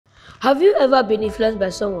Have you ever been influenced by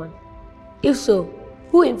someone? If so,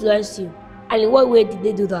 who influenced you, and in what way did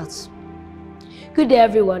they do that? Good day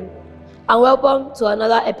everyone, and welcome to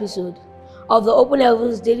another episode of the Open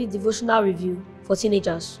Heavens Daily Devotional Review for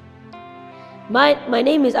teenagers. My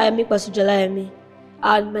name is 𝗙𝗪𝗃𝗁𝗂𝗃,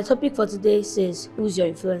 and my topic for today says, who's your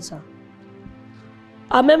influencer?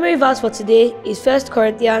 Our memory verse for today is 1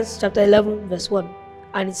 Corinthians chapter 11 verse 1,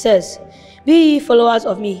 and it says, "Be ye followers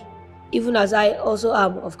of me, even as I also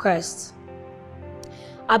am of Christ."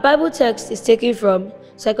 Our Bible text is taken from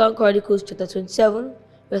 2 Chronicles chapter 27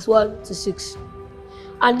 verse 1 to 6.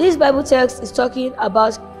 And this Bible text is talking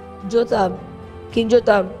about King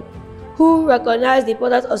Jotham, who recognized the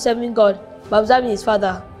importance of serving God by observing his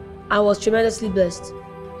father and was tremendously blessed.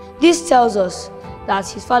 This tells us that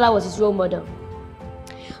his father was his role model.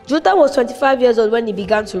 Jotham was 25 years old when he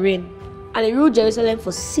began to reign, and he ruled Jerusalem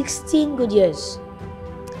for 16 good years.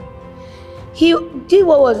 He did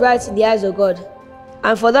what was right in the eyes of God,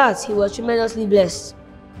 and for that he was tremendously blessed.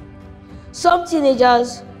 Some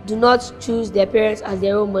teenagers do not choose their parents as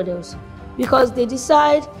their role models because they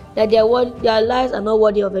decide that their lives are not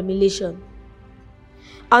worthy of emulation.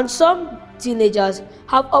 And some teenagers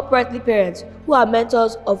have uprightly parents who are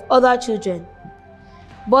mentors of other children,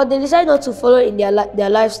 but they decide not to follow in their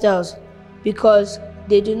lifestyles because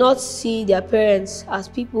they do not see their parents as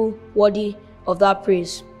people worthy of that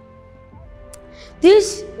praise.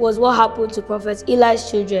 This was what happened to Prophet Eli's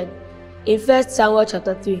children in 1 Samuel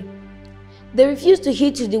chapter 3. They refused to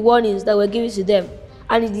heed to the warnings that were given to them,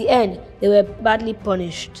 and in the end, they were badly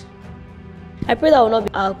punished. I pray that will not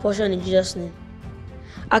be our portion in Jesus' name.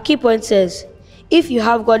 Our key point says, if you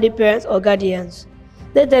have godly parents or guardians,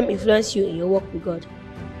 let them influence you in your walk with God.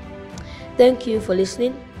 Thank you for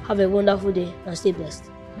listening. Have a wonderful day and stay blessed.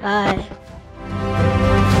 Bye.